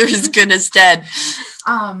 Those are as good as dead.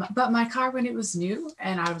 But my car, when it was new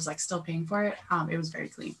and I was still paying for it, it was very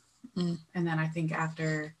clean. Mm. And then I think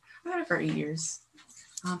after I had it for 8 years.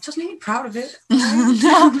 Just made me proud of it.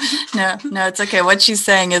 No, it's okay. What she's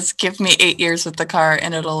saying is give me 8 years with the car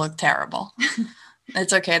and it'll look terrible.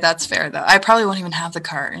 It's okay. That's fair, though. I probably won't even have the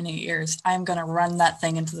car in 8 years. I'm going to run that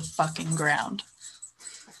thing into the fucking ground.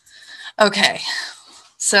 Okay.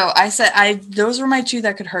 So I said those were my two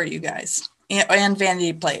that could hurt you guys. And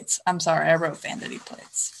vanity plates. I'm sorry, I wrote vanity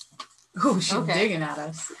plates. Oh, she's Okay. digging at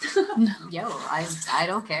us. Yo, I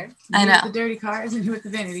don't care. I You know. with the dirty cars and you with the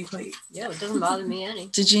vanity plate. Yo, it doesn't bother me any.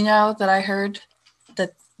 Did you know that I heard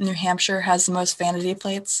that New Hampshire has the most vanity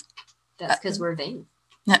plates? That's because we're vain.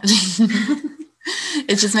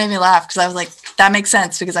 It just made me laugh because I was like, that makes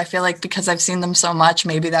sense because I feel like because I've seen them so much,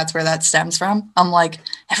 maybe that's where that stems from. I'm like,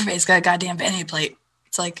 everybody's got a goddamn vanity plate.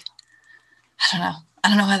 It's like, I don't know. I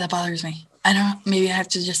don't know why that bothers me. I don't know. Maybe I have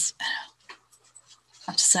to just, I don't know.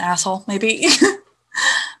 I'm just an asshole, maybe.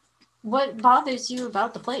 What bothers you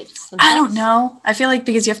about the plates? I don't know. I feel like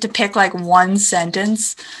because you have to pick like one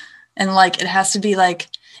sentence and like it has to be like,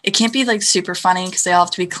 it can't be like super funny because they all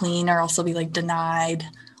have to be clean or else they'll be like denied.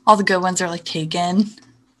 All the good ones are like taken.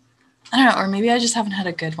 I don't know. Or maybe I just haven't had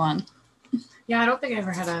a good one. Yeah, I don't think I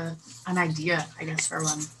ever had an idea, I guess, for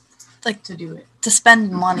one. Like to do it. To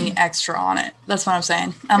spend money extra on it. That's what I'm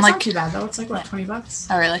saying. I'm It's like, not too bad though. It's like what, $20?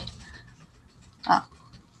 oh really?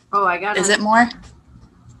 Oh, I got Is it more?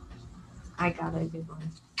 I got a good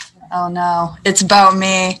one. Oh no, it's about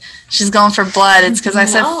me. She's going for blood. It's because I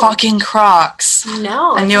said No. fucking Crocs.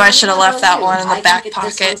 No. I knew I should have left that one in the back This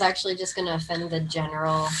pocket. one's actually just going to offend the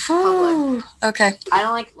general public. Ooh, okay. I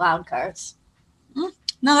don't like loud cars. No,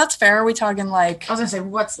 that's fair. Are we talking like, I was gonna say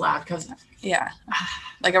what's loud because yeah.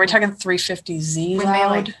 Like, are we talking 350Z when they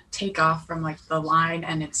loud? like take off from like the line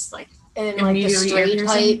and it's like And like the Immediately straight ear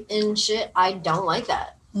pipe and shit, I don't like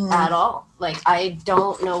that at all. Like, I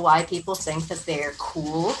don't know why people think that they're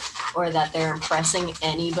cool or that they're impressing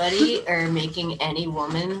anybody or making any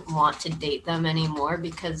woman want to date them anymore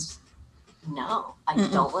because no, I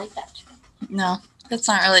don't like that shit. No, that's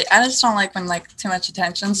not really. I just don't like when like too much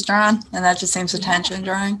attention's drawn, and that just seems attention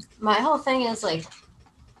drawing. My whole thing is like,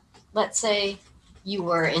 let's say you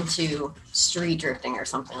were into street drifting or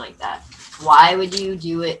something like that. Why would you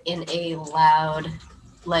do it in a loud,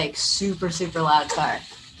 like super, super loud car?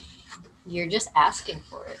 You're just asking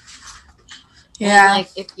for it. Yeah. And, like,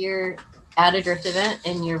 if you're at a drift event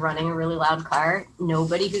and you're running a really loud car,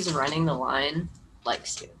 nobody who's running the line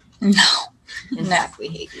likes you. No. In fact, we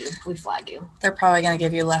hate you. We flag you. They're probably going to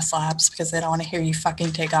give you less laps because they don't want to hear you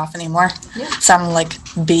fucking take off anymore. Yeah. Sounding like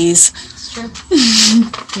bees. It's true.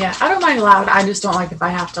 yeah, I don't mind loud. I just don't like if I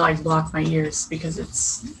have to like block my ears because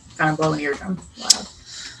it's kind of blowing eardrum loud.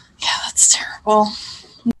 Yeah, that's terrible.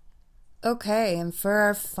 Okay, and for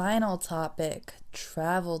our final topic,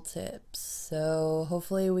 travel tips. So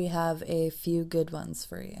hopefully we have a few good ones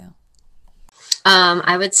for you.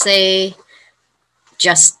 I would say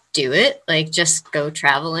just do it. Like, just go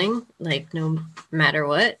traveling, like, no matter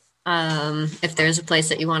what. If there's a place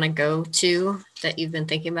that you want to go to that you've been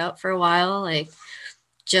thinking about for a while, like,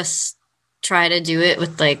 just try to do it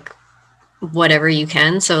with, like, whatever you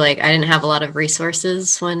can. So, like, I didn't have a lot of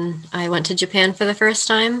resources when I went to Japan for the first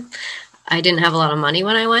time. I didn't have a lot of money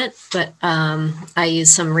when I went, but I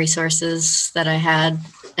used some resources that I had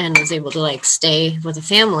and was able to, like, stay with a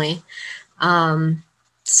family.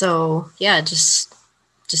 So, yeah, just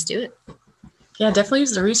do it. Yeah, definitely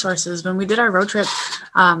use the resources. When we did our road trip,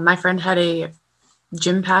 my friend had a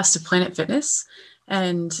gym pass to Planet Fitness,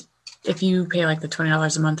 and if you pay like the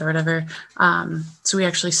 $20 a month or whatever, so we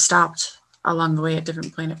actually stopped along the way at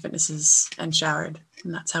different Planet Fitnesses and showered,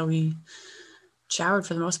 and that's how we showered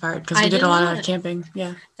for the most part because we did a lot of camping.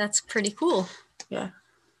 Yeah, That's pretty cool. yeah.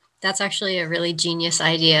 That's actually a really genius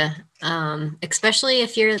idea, especially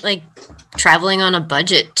if you're like traveling on a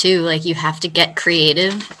budget too. Like, you have to get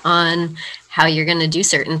creative on how you're going to do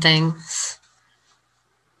certain things.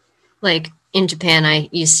 Like, in Japan, I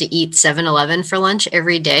used to eat 7-Eleven for lunch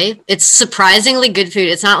every day. It's surprisingly good food.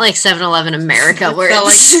 It's not like 7-Eleven America where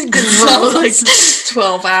it's gross. Like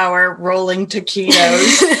 12-hour rolling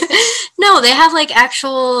taquitos. No, they have like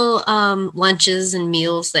actual lunches and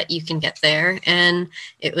meals that you can get there. And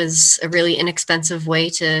it was a really inexpensive way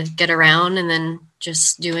to get around, and then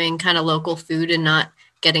just doing kind of local food and not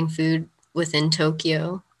getting food within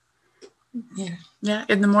Tokyo. Yeah. Yeah,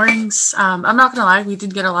 in the mornings, I'm not gonna lie, we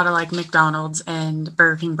did get a lot of like McDonald's and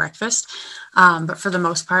Burger King breakfast, but for the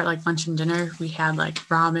most part, like lunch and dinner, we had like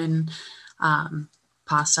ramen,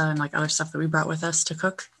 pasta, and like other stuff that we brought with us to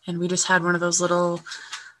cook, and we just had one of those little,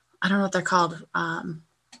 I don't know what they're called,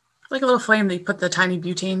 like a little flame that you put the tiny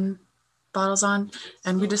butane bottles on,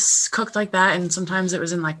 and we just cooked like that, and sometimes it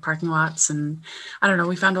was in like parking lots, and I don't know,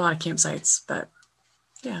 we found a lot of campsites, but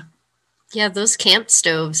yeah. Yeah, those camp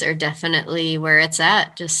stoves are definitely where it's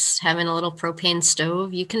at. Just having a little propane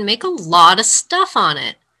stove, you can make a lot of stuff on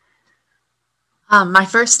it. My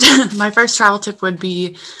first travel tip would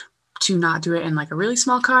be to not do it in like a really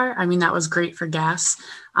small car. I mean, that was great for gas.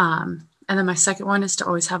 And then my second one is to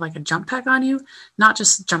always have like a jump pack on you, not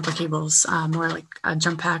just jumper cables, more like a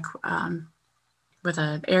jump pack with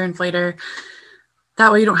an air inflator.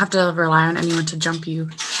 That way you don't have to rely on anyone to jump you.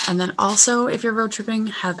 And then also, if you're road tripping,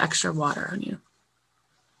 have extra water on you.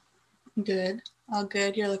 Good. All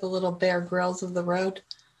good. You're like a little Bear Grylls of the road.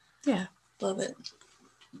 Yeah. Love it.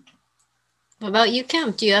 What about you,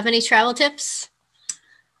 Kim? Do you have any travel tips?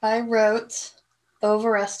 I wrote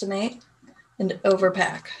overestimate and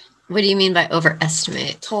overpack. What do you mean by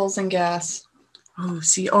overestimate? Tolls and gas. Oh,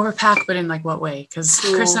 see, overpack, but in like what way? Because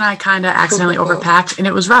Chris and I kind of accidentally overpacked, and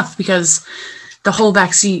it was rough because the whole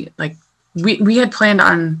back seat, like we had planned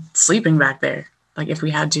on sleeping back there, like if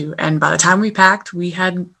we had to. And by the time we packed, we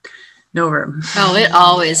had no room. Oh, it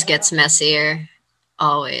always gets messier.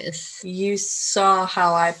 Always. You saw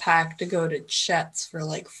how I packed to go to Chet's for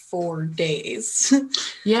like 4 days.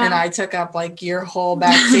 Yeah. And I took up like your whole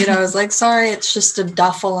back seat. I was like, sorry, it's just a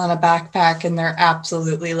duffel and a backpack, and they're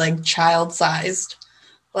absolutely like child-sized.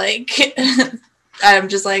 Like, I'm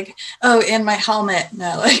just like, oh, and my helmet. And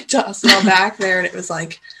I like tossed it all back there, and it was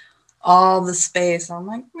like all the space. I'm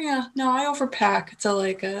like, yeah, no, I overpack to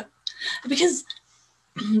like because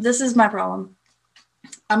this is my problem.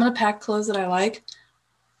 I'm going to pack clothes that I like,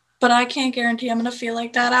 but I can't guarantee I'm going to feel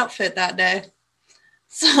like that outfit that day.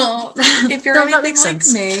 So if you're anything like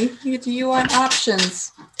me, you want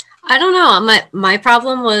options. I don't know. My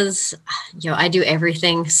problem was, I do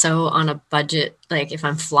everything so on a budget, like if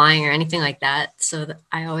I'm flying or anything like that. So that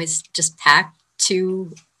I always just pack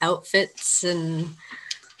 2 outfits and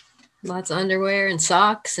lots of underwear and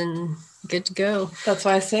socks and good to go. That's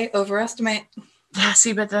why I say overestimate. Yeah,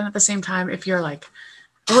 see, but then at the same time, if you're like,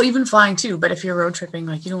 well, even flying too, but if you're road tripping,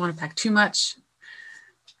 like you don't want to pack too much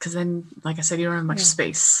because then, like I said, you don't have much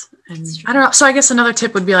space. And I don't know. So I guess another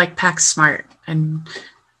tip would be like pack smart and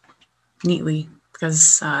neatly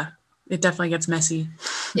because it definitely gets messy.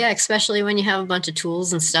 Yeah, especially when you have a bunch of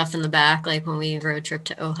tools and stuff in the back. Like when we road trip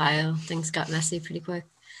to Ohio, things got messy pretty quick.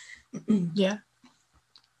 Yeah.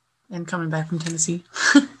 And coming back from Tennessee.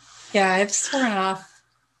 Yeah, I've sworn off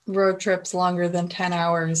road trips longer than 10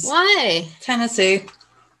 hours. Why? Tennessee.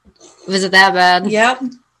 Was it that bad? Yep.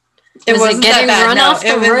 Was it getting run off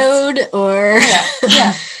the road or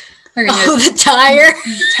yeah. the tire?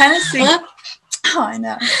 Tennessee. Oh, I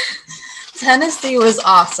know. Tennessee was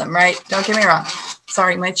awesome, right? Don't get me wrong.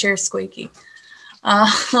 Sorry, my chair's squeaky.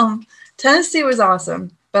 Tennessee was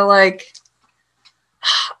awesome, but like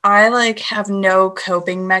I like have no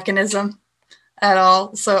coping mechanism at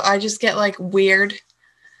all. So I just get like weird.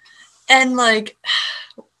 And like,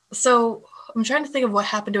 so I'm trying to think of what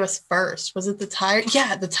happened to us first. Was it the tire?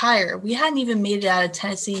 Yeah, the tire. We hadn't even made it out of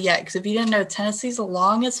Tennessee yet. Because if you didn't know, Tennessee's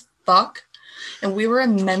long as fuck. And we were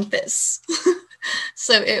in Memphis.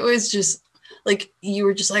 So it was just like, you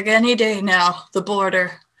were just like, any day now, the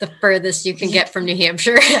border. The furthest you can get from New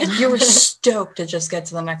Hampshire. Yeah, you were stoked to just get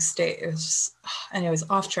to the next state. It was just, and it was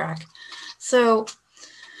off track. So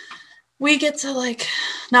we get to like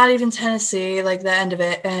not even Tennessee, like the end of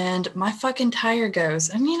it, and my fucking tire goes.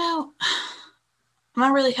 And I'm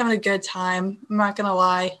not really having a good time. I'm not gonna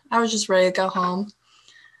lie. I was just ready to go home.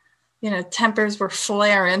 Tempers were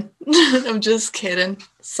flaring. I'm just kidding.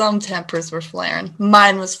 Some tempers were flaring.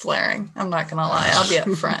 Mine was flaring. I'm not gonna lie. I'll be up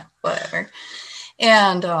front. Whatever.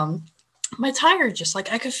 And my tire just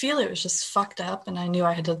like I could feel it was just fucked up, and I knew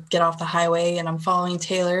I had to get off the highway, and I'm following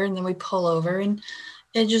Taylor, and then we pull over, and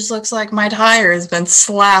it just looks like my tire has been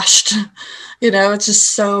slashed. It's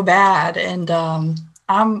just so bad. And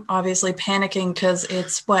I'm obviously panicking because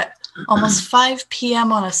it's almost 5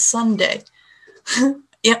 p.m. on a Sunday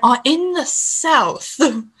in the South.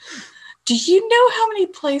 Do you know how many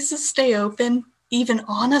places stay open even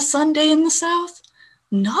on a Sunday in the South?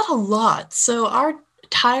 Not a lot. So our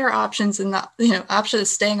tire options and the option of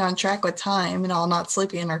staying on track with time and all not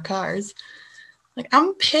sleeping in our cars. Like,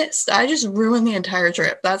 I'm pissed. I just ruined the entire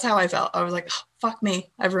trip. That's how I felt. I was like, oh, fuck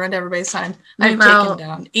me. I've ruined everybody's time. I've taken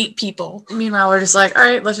down 8 people. Meanwhile, we're just like, all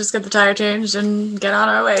right, let's just get the tire changed and get on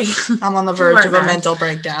our way. I'm on the verge of a mental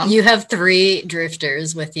breakdown. You have 3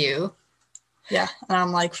 drifters with you. Yeah. And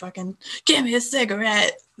I'm like, fucking, give me a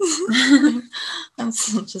cigarette. I'm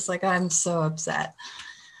just like, I'm so upset.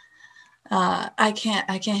 I can't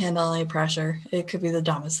handle any pressure. It could be the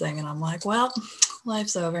dumbest thing. And I'm like, well,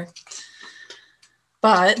 life's over.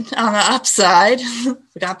 But on the upside,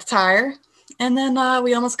 we got the tire, and then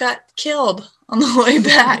we almost got killed on the way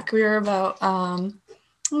back. We were about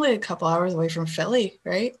only a couple hours away from Philly,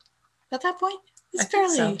 right? At that point, it's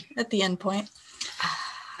fairly at the end point.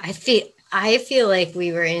 I feel like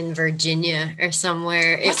we were in Virginia or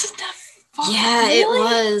somewhere. Wasn't that fun? Yeah,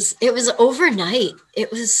 Really? It was overnight.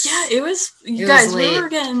 It was. Yeah, it was. You It guys, was we late. were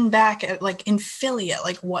getting back at like in Philly at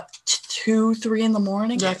like what 2, 3 in the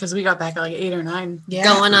morning. Yeah, because we got back at like 8 or 9. Yeah.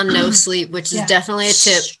 Going on no sleep, which Yeah. is definitely a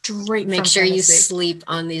tip. Straight. Make from sure you Tennessee. sleep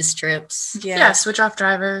on these trips. Yeah, switch off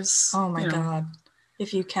drivers. Oh my you know. god.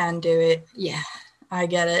 If you can do it, Yeah. I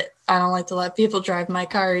get it. I don't like to let people drive my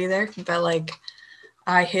car either, but like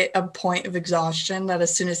I hit a point of exhaustion that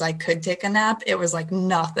as soon as I could take a nap, it was like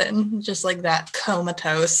nothing, just like that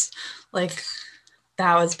comatose. Like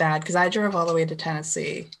that was bad because I drove all the way to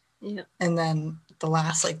Tennessee. Yeah. And then the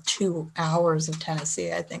last like 2 hours of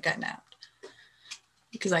Tennessee, I think I napped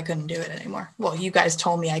because I couldn't do it anymore. Well, you guys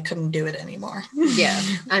told me I couldn't do it anymore. Yeah.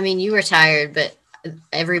 I mean, you were tired, but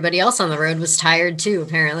everybody else on the road was tired too,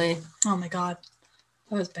 apparently. Oh my god,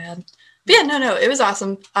 that was bad. But yeah, no, it was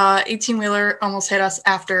awesome. 18-wheeler almost hit us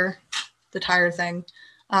after the tire thing.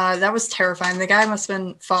 That was terrifying. The guy must have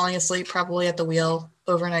been falling asleep probably at the wheel,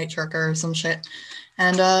 overnight trucker or some shit.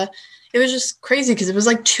 And it was just crazy because it was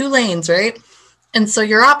like 2 lanes, right? And so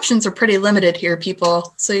your options are pretty limited here,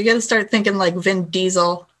 people. So you got to start thinking like Vin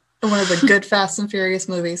Diesel in one of the good Fast and Furious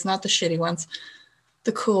movies, not the shitty ones,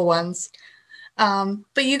 the cool ones.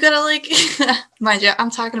 But you gotta like, mind you, I'm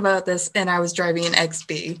talking about this and I was driving an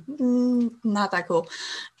XB. Not that cool.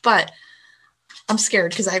 But I'm scared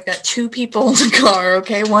because I've got 2 people in the car,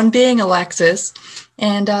 okay? One being Alexis.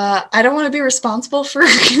 And I don't want to be responsible for,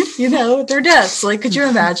 their deaths. Like, could you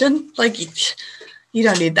imagine? Like, you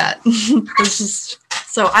don't need that. It's just,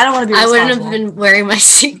 so I don't want to be I responsible. wouldn't have been wearing my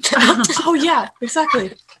seatbelt. Oh, yeah,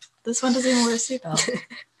 exactly. This one doesn't even wear a seatbelt.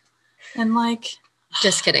 And like,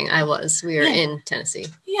 Just kidding. I was. We were in Tennessee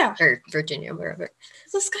yeah. or Virginia, wherever.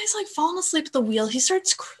 This guy's like falling asleep at the wheel. He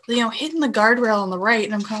starts, hitting the guardrail on the right.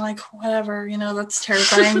 And I'm kind of like, whatever, that's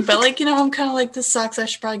terrifying. But like, I'm kind of like, this sucks. I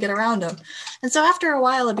should probably get around him. And so after a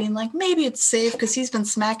while of being like, maybe it's safe because he's been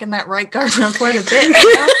smacking that right guardrail quite a bit.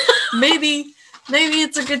 Maybe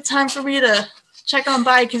it's a good time for me to check on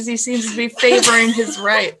by because he seems to be favoring his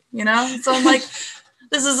right, So I'm like,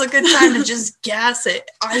 this is a good time to just gas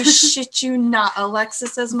it. I shit you not.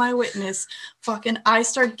 Alexis as my witness. Fucking I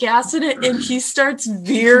start gassing it and he starts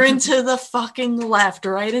veering to the fucking left,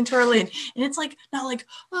 right into our lane. And it's like, not like,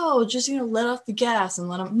 oh, just, let off the gas and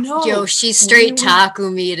let him. No. Yo, she straight taco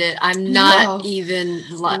meat it. I'm not even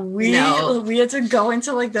we had to go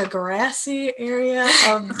into like the grassy area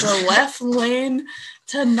of the left lane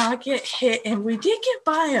to not get hit, and we did get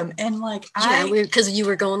by him, and like because you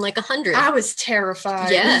were going like 100. I was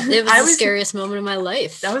terrified. Yeah, it was the scariest moment of my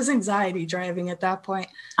life. That was anxiety driving at that point.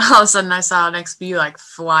 All of a sudden, I saw an XB like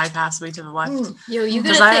fly past me to the left Yo, you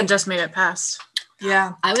because I had just made it past.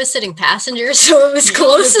 Yeah, I was sitting passenger, so it was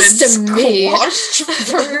closest to me.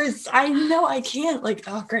 First. I know I can't. Like,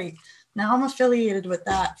 oh great. Now I'm affiliated with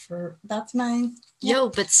that that's my Yo,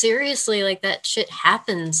 but seriously, like that shit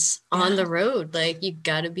happens on the road. Like you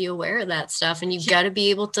got to be aware of that stuff, and you got to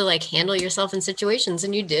be able to like handle yourself in situations,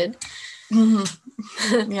 and you did.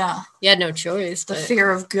 Mm-hmm. Yeah, you had no choice. The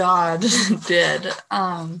fear of God did.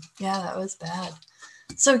 Yeah, that was bad.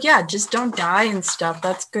 So yeah, just don't die and stuff.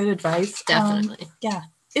 That's good advice. Definitely. Yeah,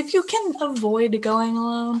 if you can avoid going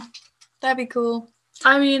alone, that'd be cool.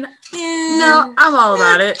 I mean, no, I'm all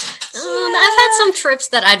about it. I've had some trips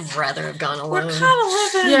that I'd rather have gone alone. We're kind of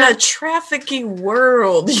living in a trafficky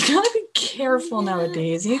world. You gotta be careful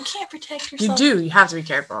nowadays. You can't protect yourself. You do. You have to be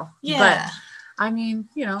careful. Yeah. But, I mean,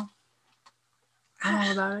 I'm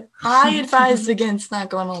all about it. I advise against not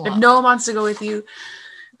going alone. If no one wants to go with you,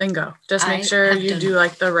 then go. Just make sure you do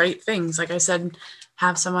like the right things. Like I said,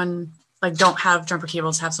 have someone, like don't have jumper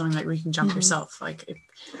cables, have something like where you can jump yourself. Like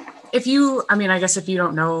if you, I guess if you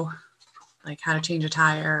don't know like how to change a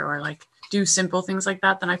tire or like do simple things like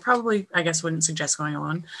that, then I guess wouldn't suggest going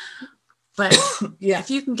alone. But if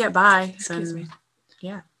you can get by, then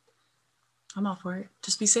yeah, I'm all for it.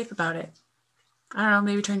 Just be safe about it. I don't know,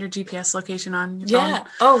 maybe turn your GPS location on your phone.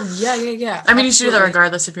 Oh, yeah. I mean, you should do that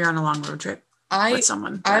regardless if you're on a long road trip with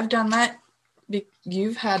someone. I've done that.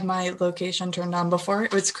 You've had my location turned on before.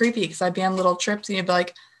 It was creepy because I'd be on little trips and you'd be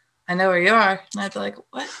like, I know where you are. And I'd be like,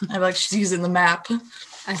 what? I'd be like, she's using the map.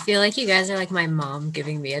 I feel like you guys are like my mom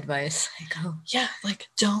giving me advice. Like, oh. Yeah, like,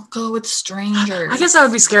 don't go with strangers. I guess I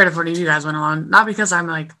would be scared if one of you guys went alone. Not because I'm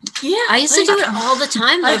like... Yeah. I used to do it all the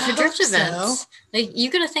time, though, for drift so. events. Like,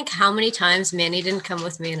 you gotta think how many times Manny didn't come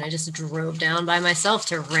with me and I just drove down by myself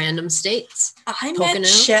to random states. I met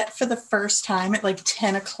Chet for the first time at like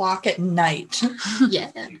 10 o'clock at night.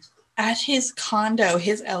 Yeah. At his condo,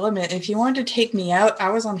 his element. If he wanted to take me out, I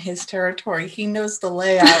was on his territory. He knows the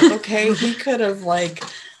layout, okay? He could have like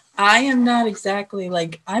I am not exactly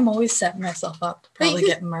like, I'm always setting myself up to probably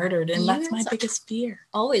get murdered, and that's my biggest fear.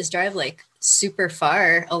 Always drive like super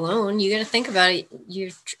far alone. You got to think about it.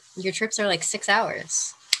 Your trips are like 6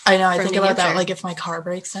 hours. I know. I think about that. Like if my car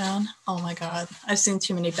breaks down. Oh my God. I've seen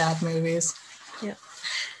too many bad movies. Yeah.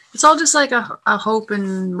 It's all just like a hope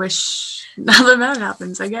and wish nothing bad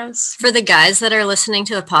happens, I guess. For the guys that are listening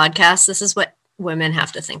to the podcast, this is what women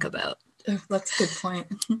have to think about. Oh, that's a good point.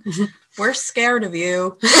 We're scared of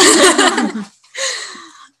you. Yeah.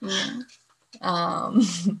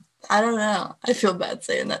 I don't know. I feel bad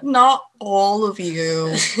saying that. Not all of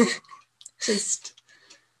you. Just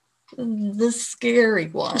the scary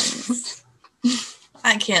ones.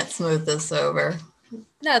 I can't smooth this over.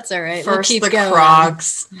 That's all right. First, we'll keep the going.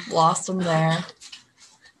 Crocs. Lost them there.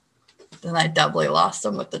 Then I doubly lost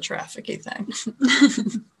them with the trafficky thing.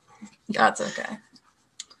 That's okay.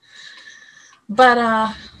 But,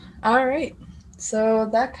 all right. So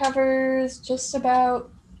that covers just about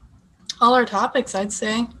all our topics, I'd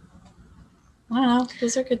say. I don't know.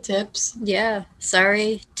 Those are good tips. Yeah.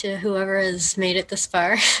 Sorry to whoever has made it this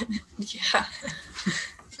far. Yeah.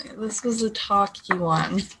 This was a talky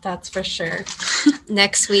one, that's for sure.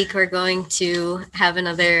 Next week, we're going to have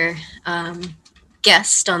another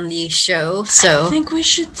guest on the show. So I think we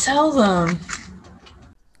should tell them.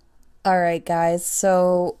 All right, guys.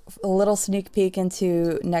 So a little sneak peek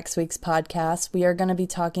into next week's podcast. We are going to be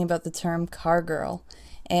talking about the term car girl,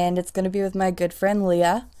 and it's going to be with my good friend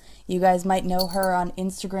Leah. You guys might know her on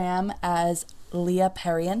Instagram as Leah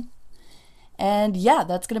Perrian. And yeah,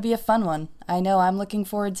 that's going to be a fun one. I know I'm looking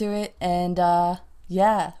forward to it. And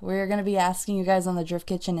yeah, we're going to be asking you guys on the Drift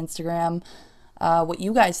Kitchen Instagram what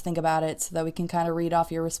you guys think about it so that we can kind of read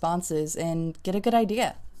off your responses and get a good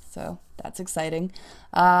idea. So that's exciting.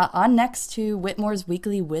 On next to Whitmore's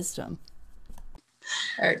Weekly Wisdom.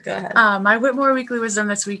 All right, go ahead. My Whitmore Weekly Wisdom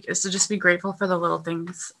this week is to just be grateful for the little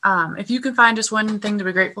things. If you can find just one thing to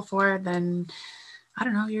be grateful for, then I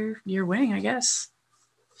don't know, you're winning, I guess.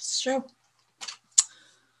 It's true.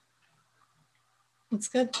 That's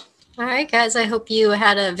good. all right, guys. I hope you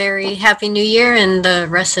had a very happy new year and the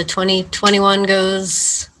rest of 2021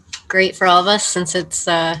 goes great for all of us since it's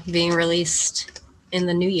being released in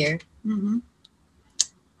the new year. Mm-hmm.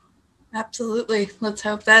 Absolutely. Let's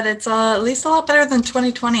hope that it's at least a lot better than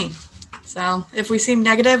 2020. So if we seem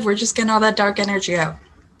negative, we're just getting all that dark energy out.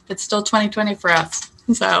 It's still 2020 for us.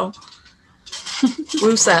 So,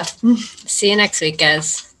 woosa. See you next week,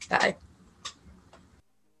 guys. Bye.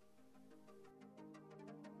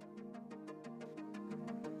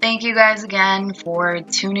 Thank you guys again for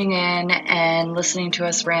tuning in and listening to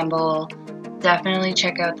us ramble. Definitely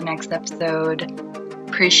check out the next episode.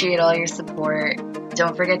 Appreciate all your support.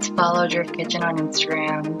 Don't forget to follow Drift Kitchen on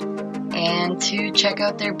Instagram and to check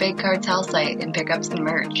out their Big Cartel site and pick up some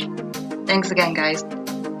merch. Thanks again, guys.